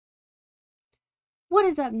What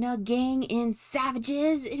is up, Nug Gang and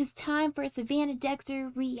Savages? It is time for a Savannah Dexter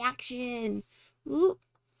reaction. Ooh,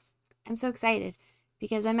 I'm so excited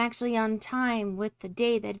because I'm actually on time with the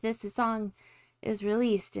day that this song is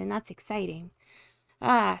released, and that's exciting.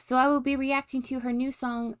 So I will be reacting to her new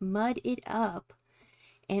song, Mud It Up,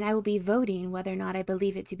 and I will be voting whether or not I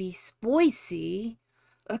believe it to be SPOICY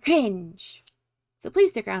or cringe. So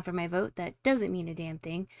please stick around for my vote. That doesn't mean a damn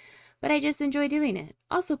thing, but I just enjoy doing it.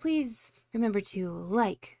 Also, please remember to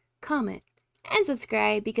like, comment, and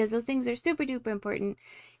subscribe because those things are super duper important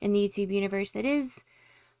in the YouTube universe that is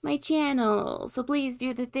my channel. So please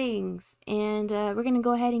do the things. And we're going to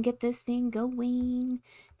go ahead and get this thing going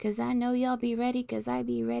because I know y'all be ready because I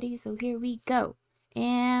be ready. So here we go.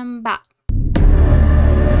 And bop.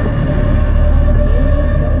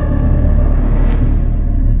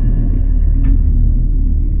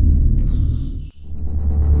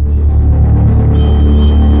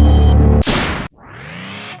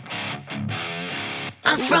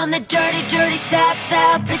 I'm from the dirty, dirty South,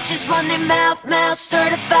 South. Bitches run their mouth, mouth.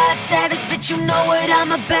 Certified savage, bitch, you know what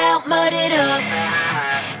I'm about. Mud it up.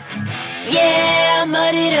 Yeah,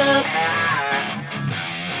 mud it up.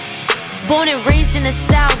 Born and raised in the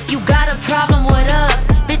South, you got a problem, what up?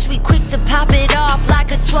 Bitch, we quick to pop it off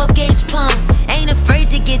like a 12-gauge pump. Ain't afraid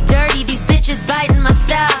to get dirty, these bitches biting my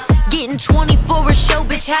style. Getting 24 a show,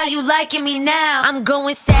 bitch, how you liking me now? I'm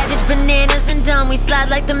going savage, bananas and dumb. We slide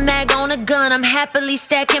like the mag on a gun. I'm happily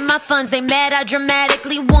stacking my funds. They mad I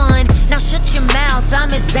dramatically won. Now shut your mouth, I'm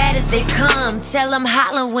as bad as they come. Tell them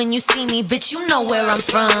holla when you see me, bitch, you know where I'm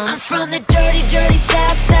from. I'm from the dirty, dirty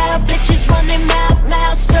South, South. Bitches run their mouth,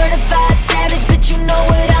 mouth. Certified savage, bitch, you know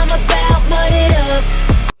what I'm about. Mud it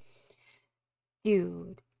up.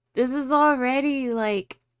 Dude, this is already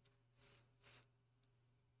like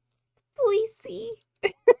Spoicy.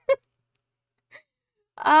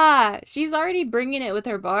 She's already bringing it with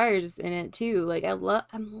her bars in it too. Like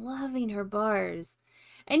I'm loving her bars.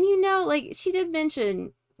 And you know, like she did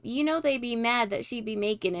mention, you know they be mad that she be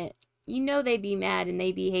making it. You know they be mad and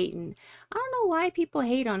they be hating. I don't know why people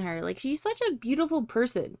hate on her. Like she's such a beautiful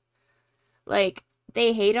person. Like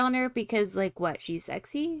they hate on her because like what? She's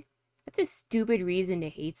sexy? That's a stupid reason to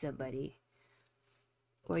hate somebody.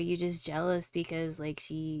 Or you just jealous because like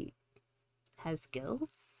she has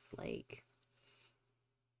skills? Like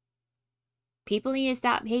people need to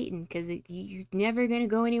stop hating because you're never going to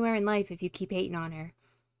go anywhere in life if you keep hating on her.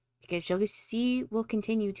 Because she will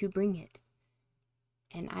continue to bring it.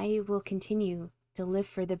 And I will continue to live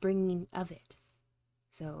for the bringing of it.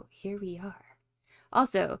 So here we are.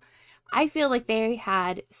 Also, I feel like they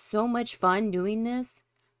had so much fun doing this.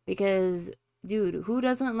 Because, dude, who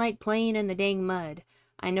doesn't like playing in the dang mud?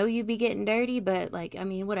 I know you be getting dirty, but, like, I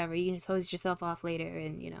mean, whatever. You can just hose yourself off later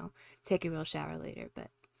and, you know, take a real shower later. But,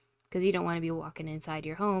 because you don't want to be walking inside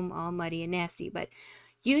your home all muddy and nasty. But,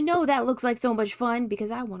 you know that looks like so much fun because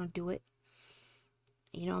I want to do it.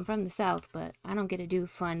 You know, I'm from the South, but I don't get to do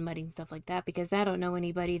fun mudding stuff like that because I don't know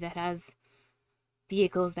anybody that has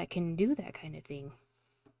vehicles that can do that kind of thing.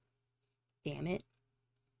 Damn it.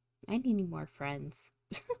 I need more friends.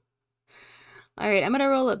 Alright, I'm gonna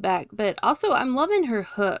roll it back. But also, I'm loving her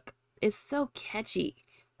hook. It's so catchy,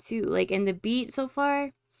 too. Like, in the beat so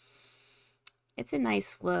far, it's a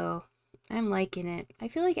nice flow. I'm liking it. I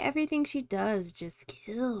feel like everything she does just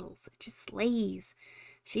kills. It just slays.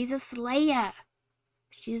 She's a slayer.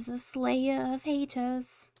 She's a slayer of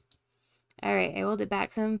haters. Alright, I rolled it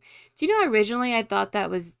back some. Do you know, originally I thought that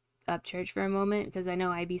was Upchurch for a moment, because I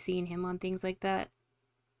know I be seeing him on things like that.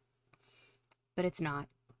 But it's not.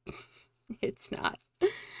 It's not.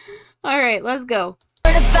 Alright, let's go.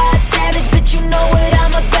 Certified savage, but you know what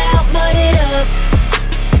I'm about. Mud it up.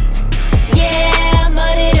 Yeah,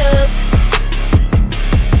 mud it up.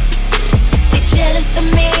 They jealous of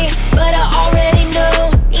me, but I already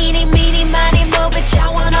know. Eeny, meeny, miny, mo, bitch, I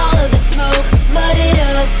want all of the smoke. Mud it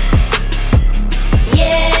up.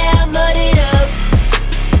 Yeah, mud it up.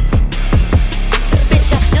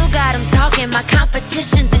 Bitch, I still got them talking. My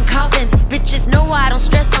competition's in coffins. Bitches know I don't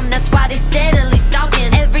stress them, that's why they steadily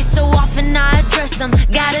stalking. Every so often I address them,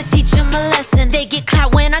 gotta teach them a lesson. They get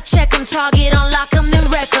clout when I check them, target, unlock them and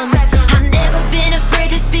wreck them. I've never been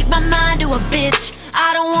afraid to speak my mind to a bitch.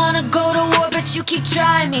 I don't wanna go to war, but you keep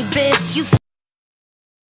trying me, bitch. You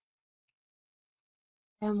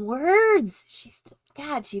Them words.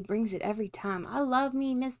 God, she brings it every time. I love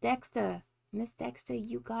me, Miss Dexter. Miss Dexter,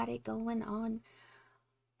 you got it going on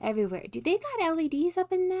everywhere. Do they got LEDs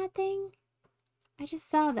up in that thing? I just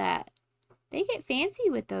saw that. They get fancy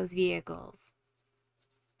with those vehicles.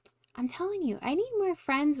 I'm telling you, I need more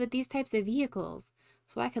friends with these types of vehicles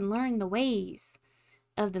so I can learn the ways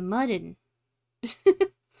of the mudding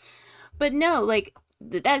But no, like,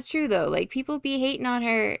 that's true though. Like, people be hating on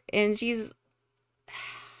her, and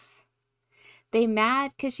they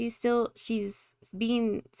mad because she's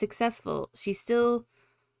being successful. She's still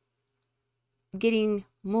getting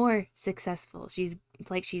more successful. She's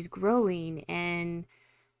growing, and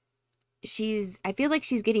I feel like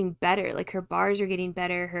she's getting better. Like, her bars are getting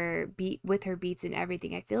better, her beats and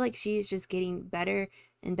everything. I feel like she's just getting better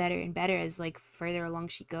and better and better as, like, further along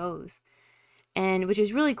she goes. And which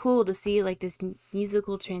is really cool to see, like, this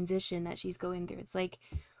musical transition that she's going through. It's like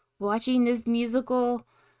watching this musical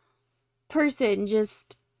person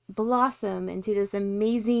just blossom into this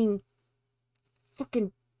amazing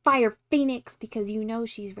fucking fire phoenix, because you know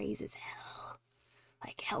she's raised as hell.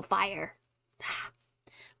 Like hellfire.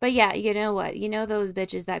 But yeah, you know what? You know those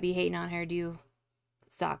bitches that be hating on her do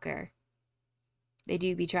stalk her. They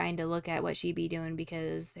do be trying to look at what she be doing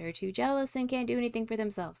because they're too jealous and can't do anything for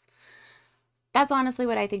themselves. That's honestly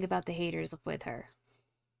what I think about the haters with her.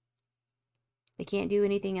 They can't do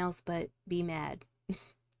anything else but be mad.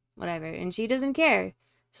 Whatever. And she doesn't care.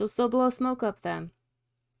 She'll still blow smoke up them.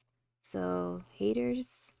 So,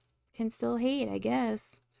 haters can still hate, I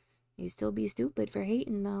guess. You still be stupid for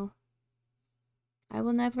hating, though. I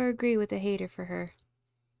will never agree with a hater for her.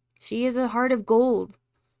 She is a heart of gold.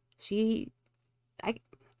 You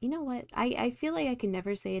know what? I feel like I can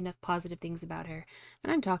never say enough positive things about her.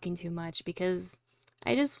 And I'm talking too much because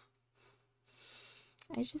I just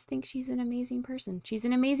think she's an amazing person. She's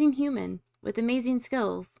an amazing human with amazing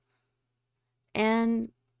skills.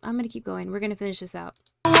 And I'm going to keep going. We're going to finish this out.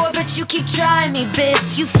 But you keep trying me,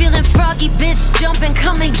 bitch. You feeling froggy, bitch. Jump and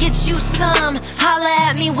come and get you some. Holla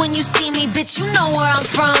at me when you see me, bitch. You know where I'm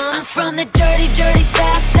from. I'm from the dirty, dirty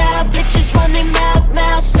South Side. Bitches run their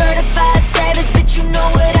mouth. Certified savage, bitch. You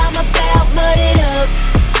know what I'm about. Mud it up.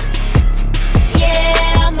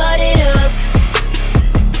 Yeah, mud it up.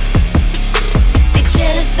 They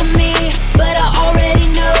jealous of me, but I already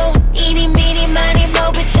know. Eeny, meeny, miny,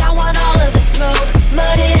 mo, bitch. I want all of the smoke.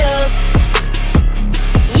 Mud it up.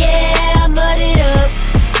 Yeah, mud it up.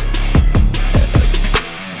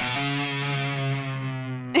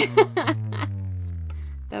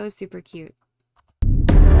 That was super cute.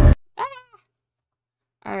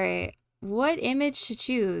 Alright, what image to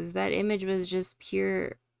choose? That image was just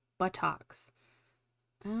pure buttocks.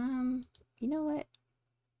 You know what?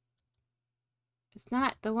 It's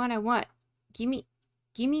not the one I want. Give me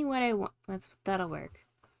what I want. That'll work.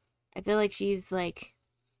 I feel like she's like,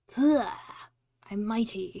 I'm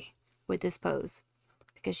mighty with this pose,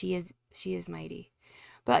 because she is mighty.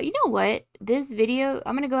 But you know what? This video,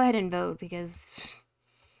 I'm gonna go ahead and vote because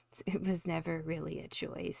it was never really a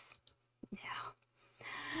choice.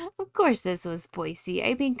 Yeah, of course this was SPOICY.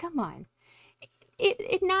 I mean, come on.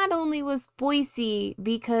 It not only was SPOICY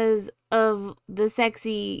because of the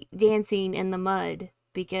sexy dancing in the mud,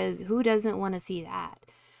 because who doesn't want to see that?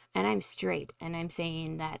 And I'm straight, and I'm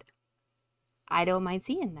saying that I don't mind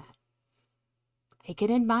seeing that. I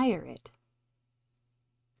can admire it.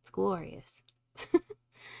 It's glorious.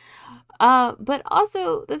 But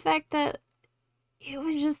also the fact that it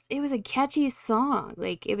was a catchy song.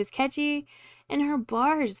 Like, it was catchy, and her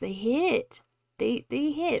bars, they hit. They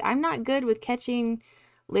hit. I'm not good with catching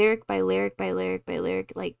lyric by lyric by lyric by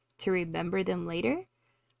lyric, like, to remember them later.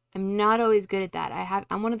 I'm not always good at that.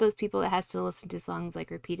 I'm one of those people that has to listen to songs,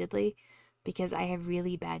 like, repeatedly, because I have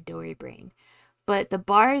really bad Dory brain. But the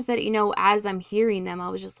bars that, you know, as I'm hearing them, I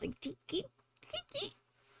was just like,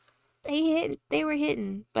 they were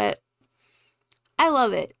hitting. But I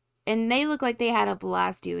love it. And they look like they had a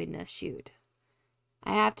blast doing this shoot.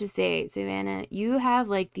 I have to say, Savannah, you have,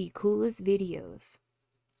 like, the coolest videos.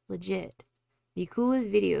 Legit. The coolest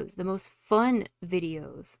videos. The most fun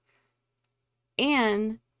videos.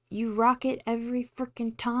 And you rock it every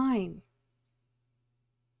freaking time.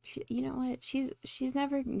 You know what? She's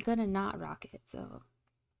never gonna not rock it. So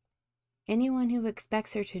anyone who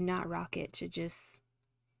expects her to not rock it should just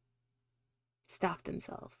stop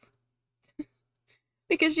themselves.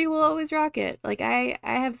 Because she will always rock it. Like, I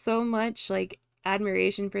have so much, like,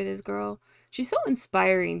 admiration for this girl. She's so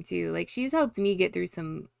inspiring too. Like, she's helped me get through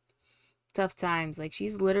some tough times. Like,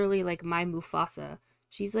 she's literally like my Mufasa.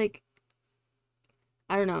 She's like,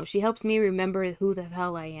 I don't know, she helps me remember who the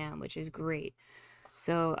hell I am, which is great.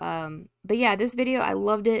 So but yeah, this video, I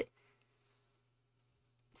loved it.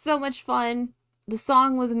 So much fun. The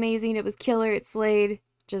song was amazing. It was killer. It slayed.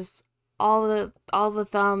 Just all the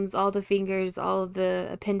thumbs, all the fingers, all of the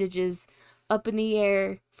appendages up in the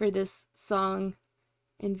air for this song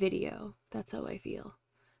and video. That's how I feel.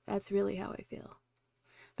 That's really how I feel.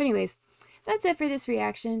 But anyways, that's it for this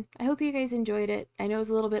reaction. I hope you guys enjoyed it. I know it was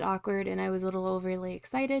a little bit awkward and I was a little overly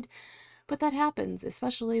excited, but that happens,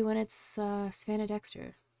 especially when it's Savannah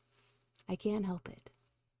Dexter. I can't help it.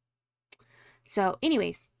 So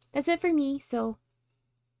anyways, that's it for me. So,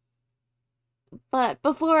 but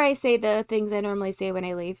before I say the things I normally say when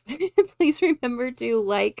I leave, please remember to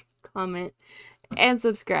like, comment, and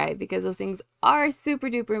subscribe, because those things are super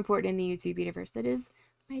duper important in the YouTube universe. That is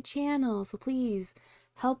my channel, so please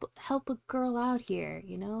help a girl out here,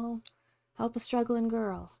 you know? Help a struggling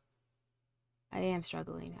girl. I am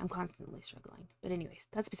struggling. I'm constantly struggling. But anyways,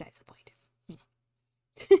 that's besides the point.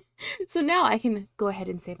 So now I can go ahead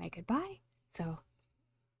and say my goodbye. So,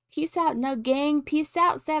 peace out now, gang. Peace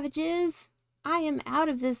out, savages. I am out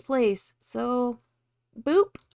of this place. So, boop.